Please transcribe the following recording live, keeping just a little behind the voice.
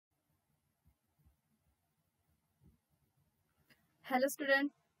Hello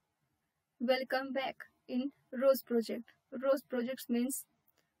student, welcome back in ROSE project. ROSE projects means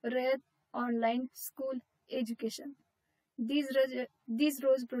Rare Online School Education. These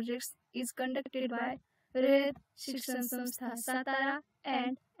ROSE projects is conducted by Rare Shikshan Samstha Satara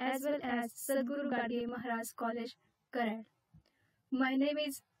and as well as Sadhguru Gadge Maharaj College, Karad. My name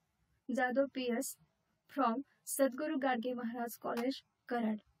is Jadov PS from Sadhguru Gadge Maharaj College,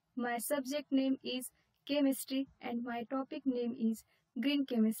 Karad. My subject name is chemistry and my topic name is green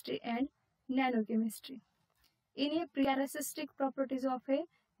chemistry and nanochemistry. In a characteristic properties of a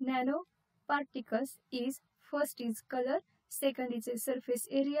nanoparticles is first is color, second is a surface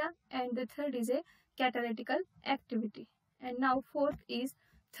area, and the third is a catalytical activity. And now fourth is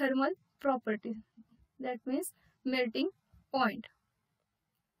thermal property. That means melting point.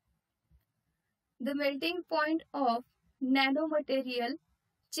 The melting point of nanomaterial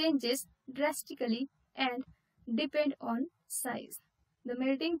changes drastically and depend on size. The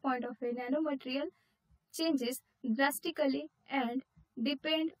melting point of a nanomaterial changes drastically and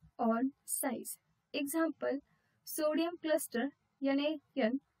depend on size. Example, sodium cluster NaN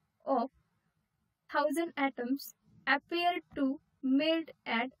of 1000 atoms appear to melt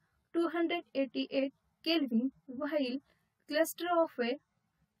at 288 Kelvin while cluster of a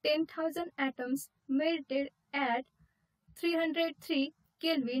 10,000 atoms melted at 303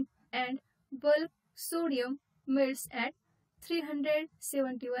 Kelvin and bulk sodium melts at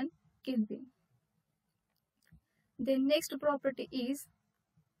 371 Kelvin. Then fifth property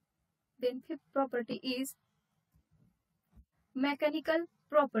is mechanical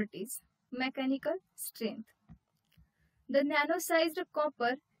properties, mechanical strength. The nano-sized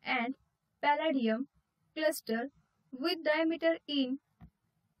copper and palladium cluster with diameter in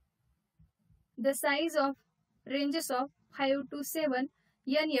the size of ranges of 5 to 7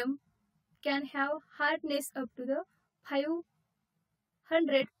 nm can have hardness up to the 500%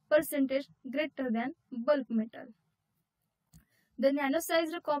 greater than bulk metal. The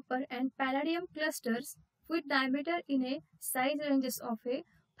nano-sized copper and palladium clusters with diameter in a size ranges of a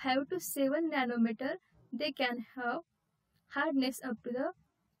 5 to 7 nanometer, they can have hardness up to the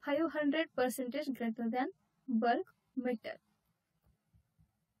 500% greater than bulk metal.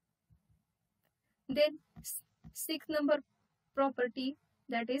 Then sixth number property,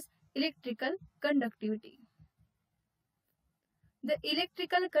 that is electrical conductivity. The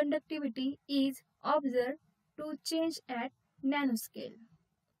electrical conductivity is observed to change at nanoscale.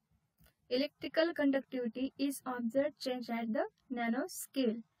 Electrical conductivity is observed change at the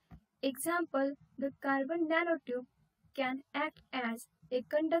nanoscale. Example, the carbon nanotube can act as a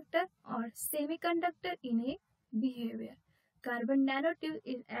conductor or semiconductor in a behavior. Carbon nanotube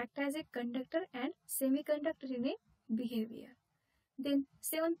is act as a conductor and semiconductor in a behavior. Then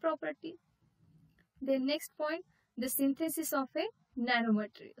seventh property. The next point, the synthesis of a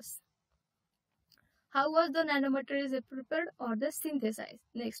nanomaterials. How was the nanomaterials prepared or the synthesized?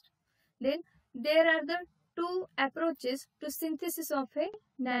 Next. Then there are the two approaches to synthesis of a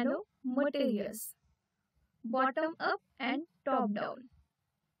nanomaterials. Bottom up and top down.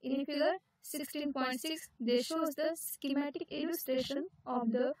 In figure 16.6, they shows the schematic illustration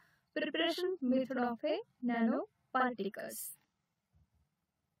of the preparation method of a nanoparticles.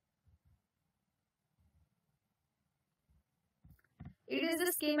 It is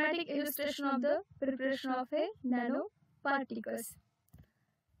the schematic illustration of the preparation of a nanoparticles.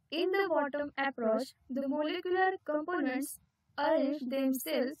 In the bottom approach, the molecular components arrange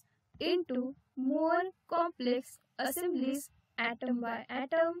themselves into more complex assemblies atom by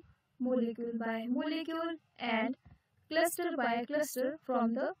atom, molecule by molecule and cluster by cluster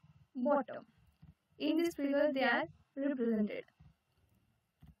from the bottom. In this figure they are represented.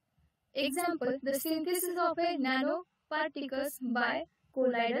 Example, the synthesis of a nanoparticles by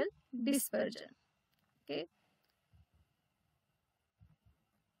colloidal dispersion. Okay.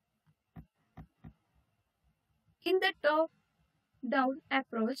 In the top-down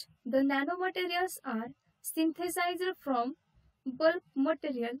approach, the nanomaterials are synthesized from bulk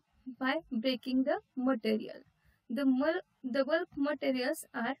material by breaking the material. The bulk materials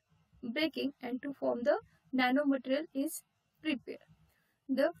are breaking and to form the nanomaterial is prepared.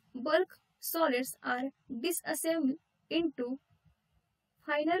 The bulk solids are disassembled into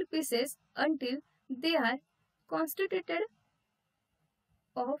finer pieces until they are constituted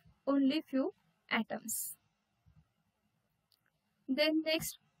of only few atoms. Then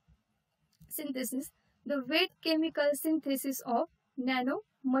next synthesis, the wet chemical synthesis of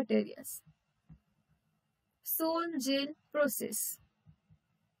nanomaterials. Sol gel process.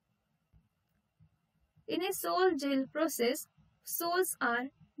 In a sol gel process, sols are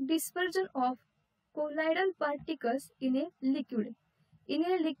dispersion of colloidal particles in a liquid. In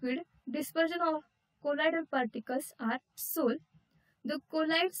a liquid, dispersion of colloidal particles are Sol. The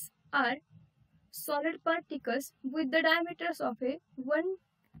colloids are solid particles with the diameters of a 1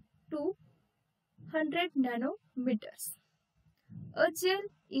 to 100 nanometers. A gel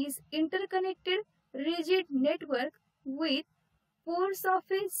is interconnected rigid network with pores of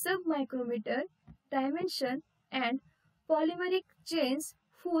a submicrometer dimension and polymeric chains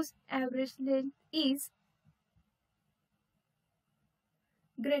whose average length is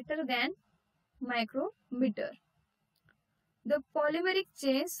greater than micrometer. The polymeric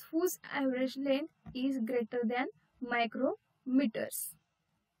chains whose average length is greater than micrometers.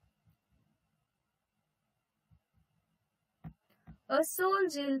 A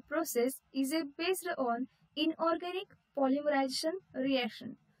sol-gel process is based on inorganic polymerization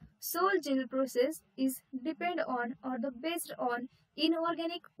reaction. Sol-gel process is depend on or the based on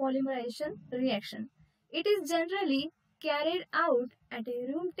inorganic polymerization reaction. It is generally carried out at a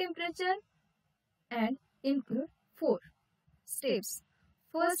room temperature and include 4 steps.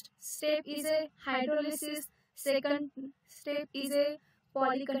 First step is a hydrolysis, second step is a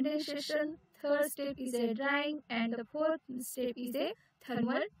polycondensation, third step is a drying, and the fourth step is a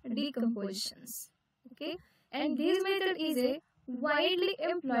thermal decompositions. Okay, and this method is a widely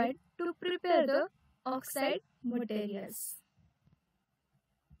employed to prepare the oxide materials.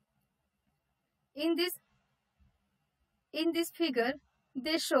 In this figure,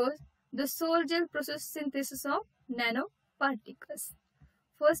 they show the sol gel process synthesis of nanoparticles.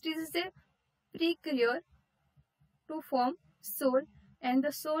 First is a precursor to form sol, and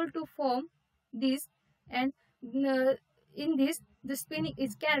the sol to form this, and in this the spinning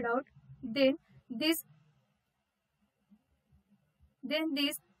is carried out. Then these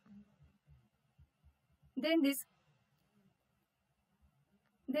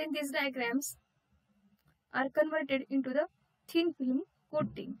diagrams are converted into the thin film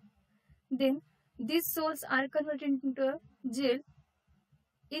coating. Then these sols are converted into a gel.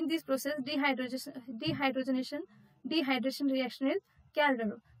 In this process, dehydration reaction is carried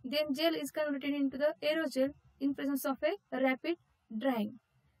out. Then gel is converted into the aerogel in presence of a rapid drying.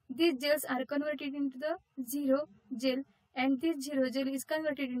 These gels are converted into the zero gel, and this zero gel is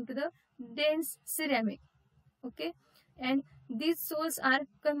converted into the dense ceramic. Okay, and these sols are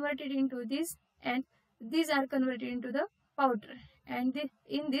converted into this, and these are converted into the powder, and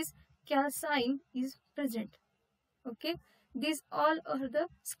in this calcine is present. Okay, these all are the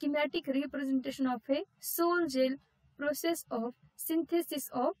schematic representation of a sol gel process of synthesis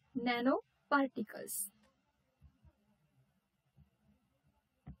of nanoparticles.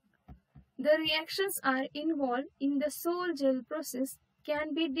 The reactions are involved in the sol gel process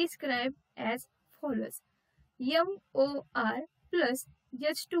can be described as follows. MOR plus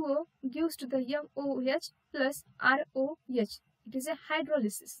H2O gives to the MOH plus ROH. It is a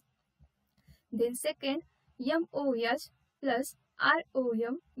hydrolysis. Then second, MOH plus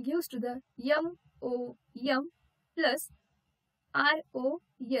ROM gives to the MOM plus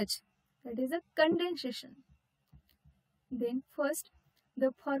ROH. That is a condensation. Then first,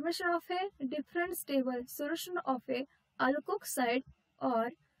 the formation of a different stable solution of a alkoxide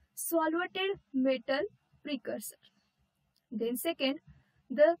or solvated metal precursor. Then second,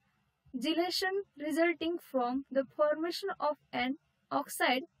 the gelation resulting from the formation of an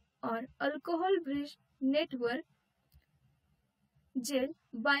oxide or alcohol bridge network gel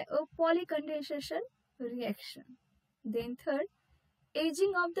by a polycondensation reaction. Then third,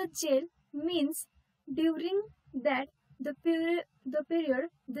 aging of the gel means during that the period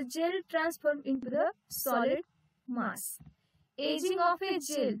the gel transforms into the solid mass. Aging of a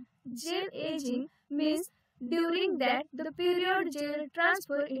gel aging means during that the period gel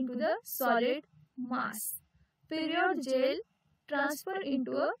transfer into the solid mass. Period gel transfer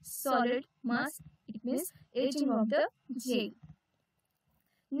into a solid mass, it means aging of the gel.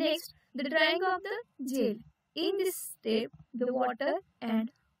 Next, the drying of the gel. In this step, the water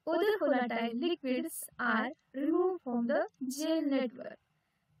and other volatile liquids are removed from the gel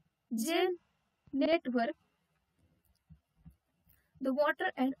network. The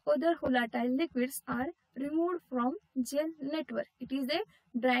water and other volatile liquids are removed from gel network. It is the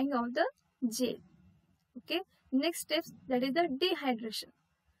drying of the gel. Okay. Next steps, that is the dehydration.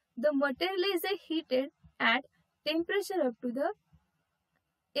 The material is heated at temperature up to the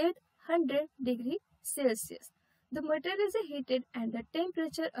 800 degree Celsius. The material is heated at the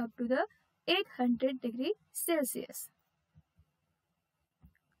temperature up to the 800 degree Celsius.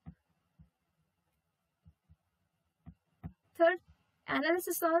 Third,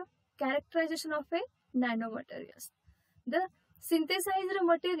 analysis or characterization of a nanomaterials. The synthesized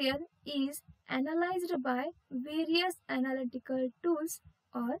material is analyzed by various analytical tools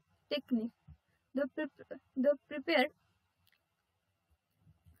or techniques. The, the prepared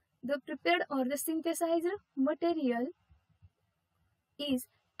the prepared or the synthesized material is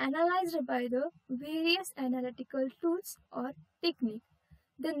analyzed by the various analytical tools or technique.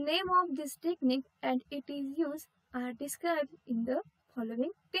 The name of this technique and its use are described in the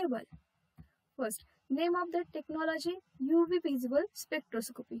following table. First, name of the technology UV visible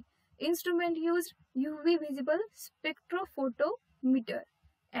spectroscopy. Instrument used UV visible spectrophotometer,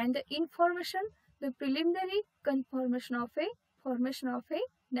 and the information the preliminary formation of a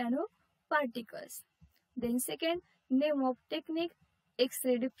nanoparticles. Then second, name of technique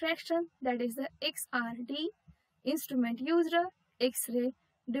X-ray diffraction, that is the XRD. Instrument used X-ray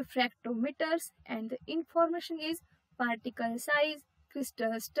diffractometers, and the information is particle size,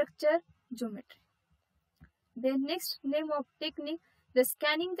 crystal structure, geometry. Then next, name of technique the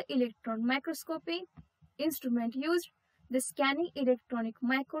scanning the electron microscopy. Instrument used the scanning electronic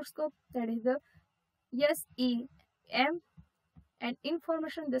microscope, that is the SEM, and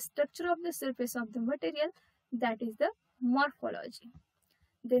information the structure of the surface of the material, that is the morphology.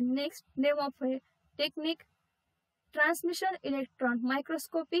 Then next, name of a technique transmission electron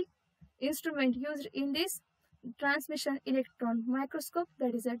microscopy. Instrument used in this transmission electron microscope,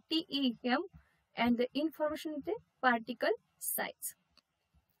 that is a TEM, and the information is the particle size.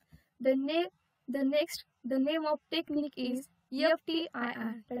 The name of technique is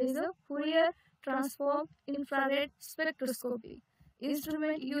FTIR, that is a Fourier transform infrared spectroscopy.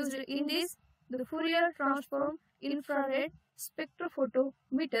 Instrument used in this the Fourier transform infrared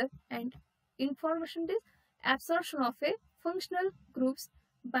spectrophotometer, and information is absorption of a functional group's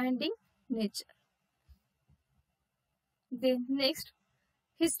binding nature. Then next,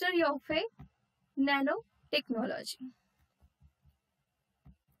 history of a nanotechnology.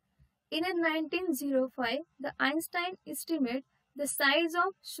 In 1905, the Einstein estimated the size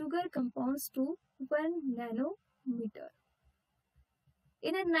of sugar compounds to 1 nanometer.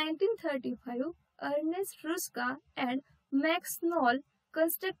 In 1935, Ernest Ruska and Max Knoll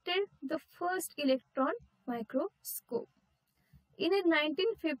constructed the first electron microscope. In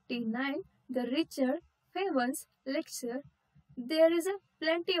 1959, the Richard Feynman's lecture, "There is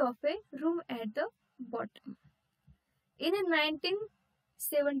plenty of a room at the bottom." In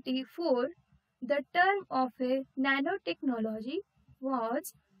 1974, the term of a nanotechnology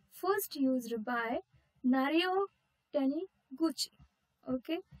was first used by Nario Taniguchi.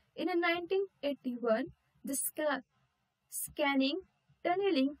 Okay. In 1981, the scanning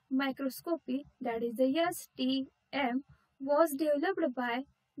tunneling microscopy, that is the STM, was developed by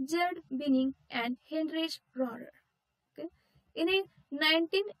Judd Binning and Heinrich Rohrer. Okay. In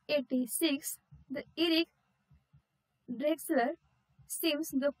 1986, the Eric Drexler seems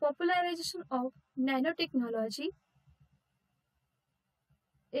the popularization of nanotechnology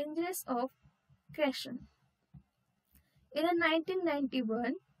engines of creation. In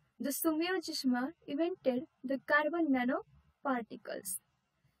 1991, the Sumio Jishima invented the carbon nanoparticles.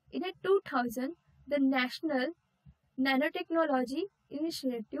 In 2000, the National Nanotechnology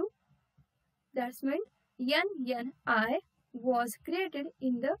Initiative, that's meant NNI, was created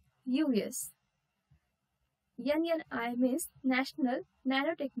in the US. NNI means National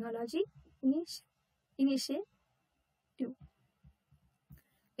Nanotechnology Initiative.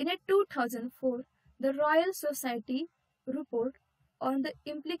 In 2004, the Royal Society report on the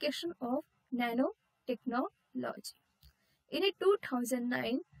implication of nanotechnology. In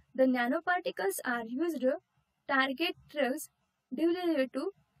 2009, the nanoparticles are used to target drugs delivered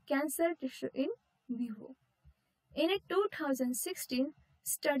to cancer tissue in vivo. In 2016,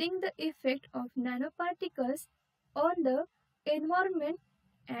 studying the effect of nanoparticles on the environment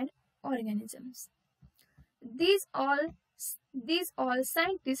and organisms. These all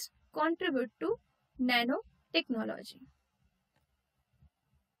scientists contribute to nanotechnology.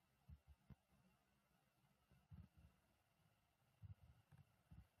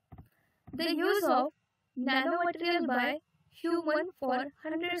 The use of nanomaterial by human for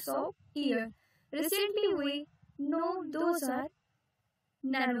hundreds of years. Recently, we know those are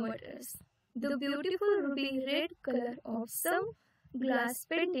nanometers. The beautiful ruby red color of some glass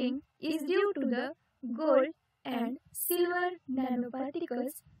painting is due to the gold and silver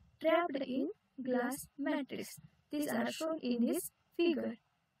nanoparticles trapped in glass matrix. These are shown in this figure.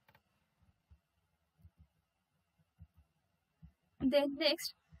 Then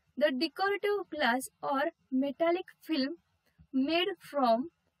next, the decorative glass or metallic film made from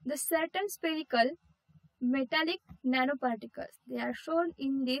the certain spherical metallic nanoparticles. They are shown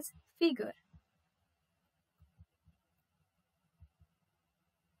in this figure.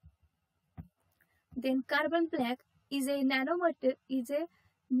 Then carbon black is a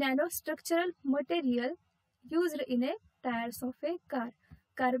nanostructural material used in a tires of a car.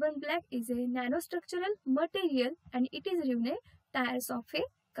 Carbon black is a nanostructural material and it is used in a tires of a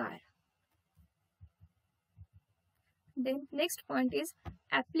car. Then next point is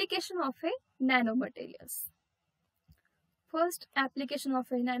application of a nanomaterials. First application of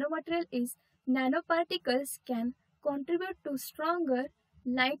a nanomaterial is nanoparticles can contribute to stronger,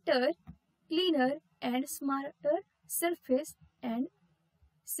 lighter, cleaner and smarter surface and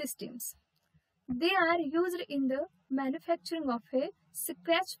systems. They are used in the manufacturing of a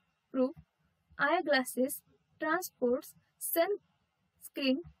scratch-proof eyeglasses, transports,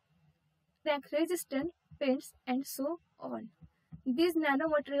 sunscreen, crack-resistant paints and so on. These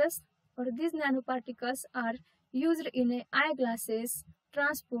nanomaterials or these nanoparticles are used in eyeglasses,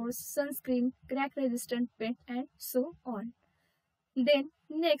 transports, sunscreen, crack-resistant paint and so on. Then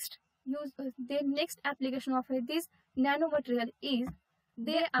next application of this nanomaterial is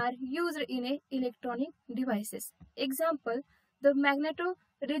they are used in electronic devices. Example, the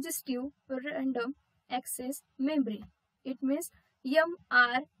magneto-resistive random access memory. It means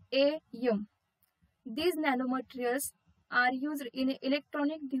MRAM. These nanomaterials are used in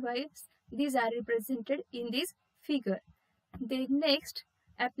electronic device. These are represented in this figure. The next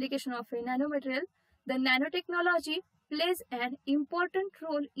application of a nanomaterial, the nanotechnology plays an important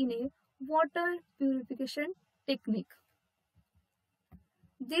role in a water purification technique.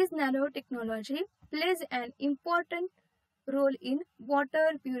 This nanotechnology plays an important role in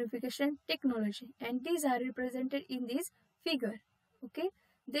water purification technology and these are represented in this figure. Okay.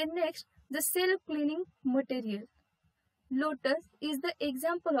 Then next, the cell cleaning material. Lotus is the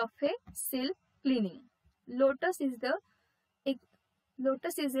example of a cell cleaning. Lotus is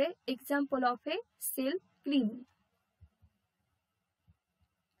a example of a cell cleaning.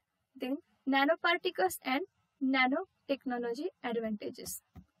 Then nanoparticles and nanotechnology advantages.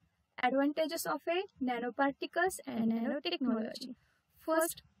 Advantages of a nanoparticles and nanotechnology.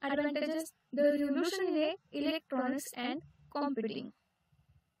 First advantages, the revolution in electronics and computing.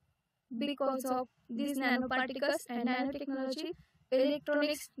 Because of these nanoparticles and nanotechnology,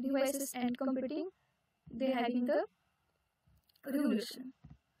 electronics devices and computing, they having the revolution.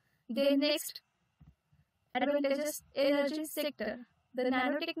 Then next advantages, energy sector. The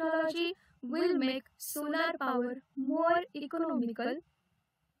nanotechnology will make solar power more economical.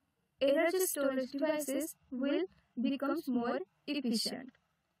 Energy storage devices will become more efficient.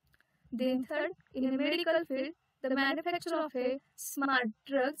 Then third, in a medical field, the manufacture of a smart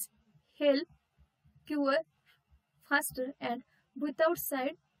drugs help cure faster and without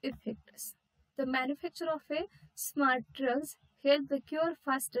side effects. The manufacture of a smart drugs help the cure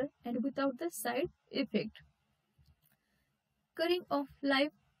faster and without the side effect. Curing of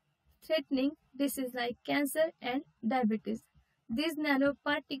life-threatening diseases like cancer and diabetes. These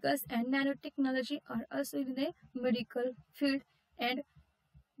nanoparticles and nanotechnology are also in the medical field and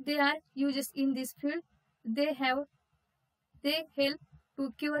they are used in this field. They help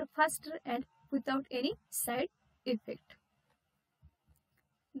to cure faster and without any side effect.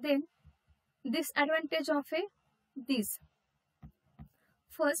 Then disadvantage of this.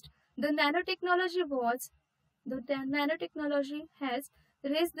 First, the nanotechnology has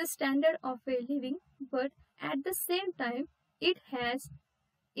raised the standard of a living, but at the same time it has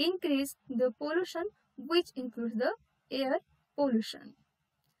increased the pollution, which includes the air pollution.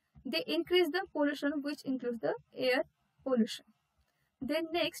 They increase the pollution, which includes the air pollution.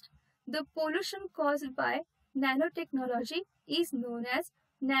 Then next, the pollution caused by nanotechnology is known as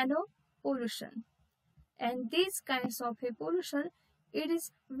nano pollution. And these kinds of a pollution, it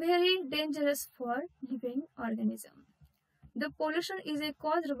is very dangerous for living organism. The pollution is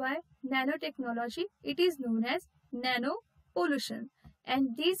caused by nanotechnology. It is known as nano pollution.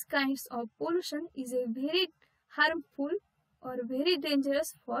 And these kinds of pollution is a very harmful or very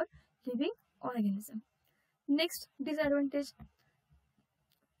dangerous for living organism. Next disadvantage,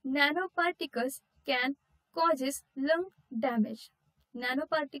 nanoparticles can cause lung damage.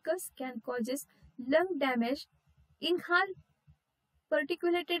 Nanoparticles can cause lung damage. Inhaled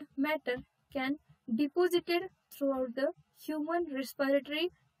particulated matter can deposited throughout the human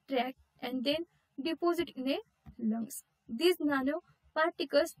respiratory tract and then deposit in a lungs. These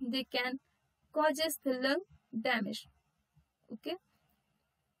nanoparticles, they can cause the lung damage. Okay.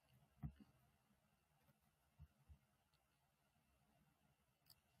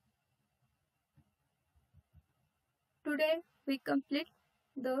 Today we complete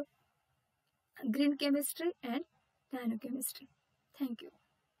the green chemistry and nanochemistry. Thank you.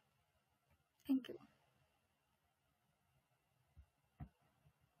 Thank you.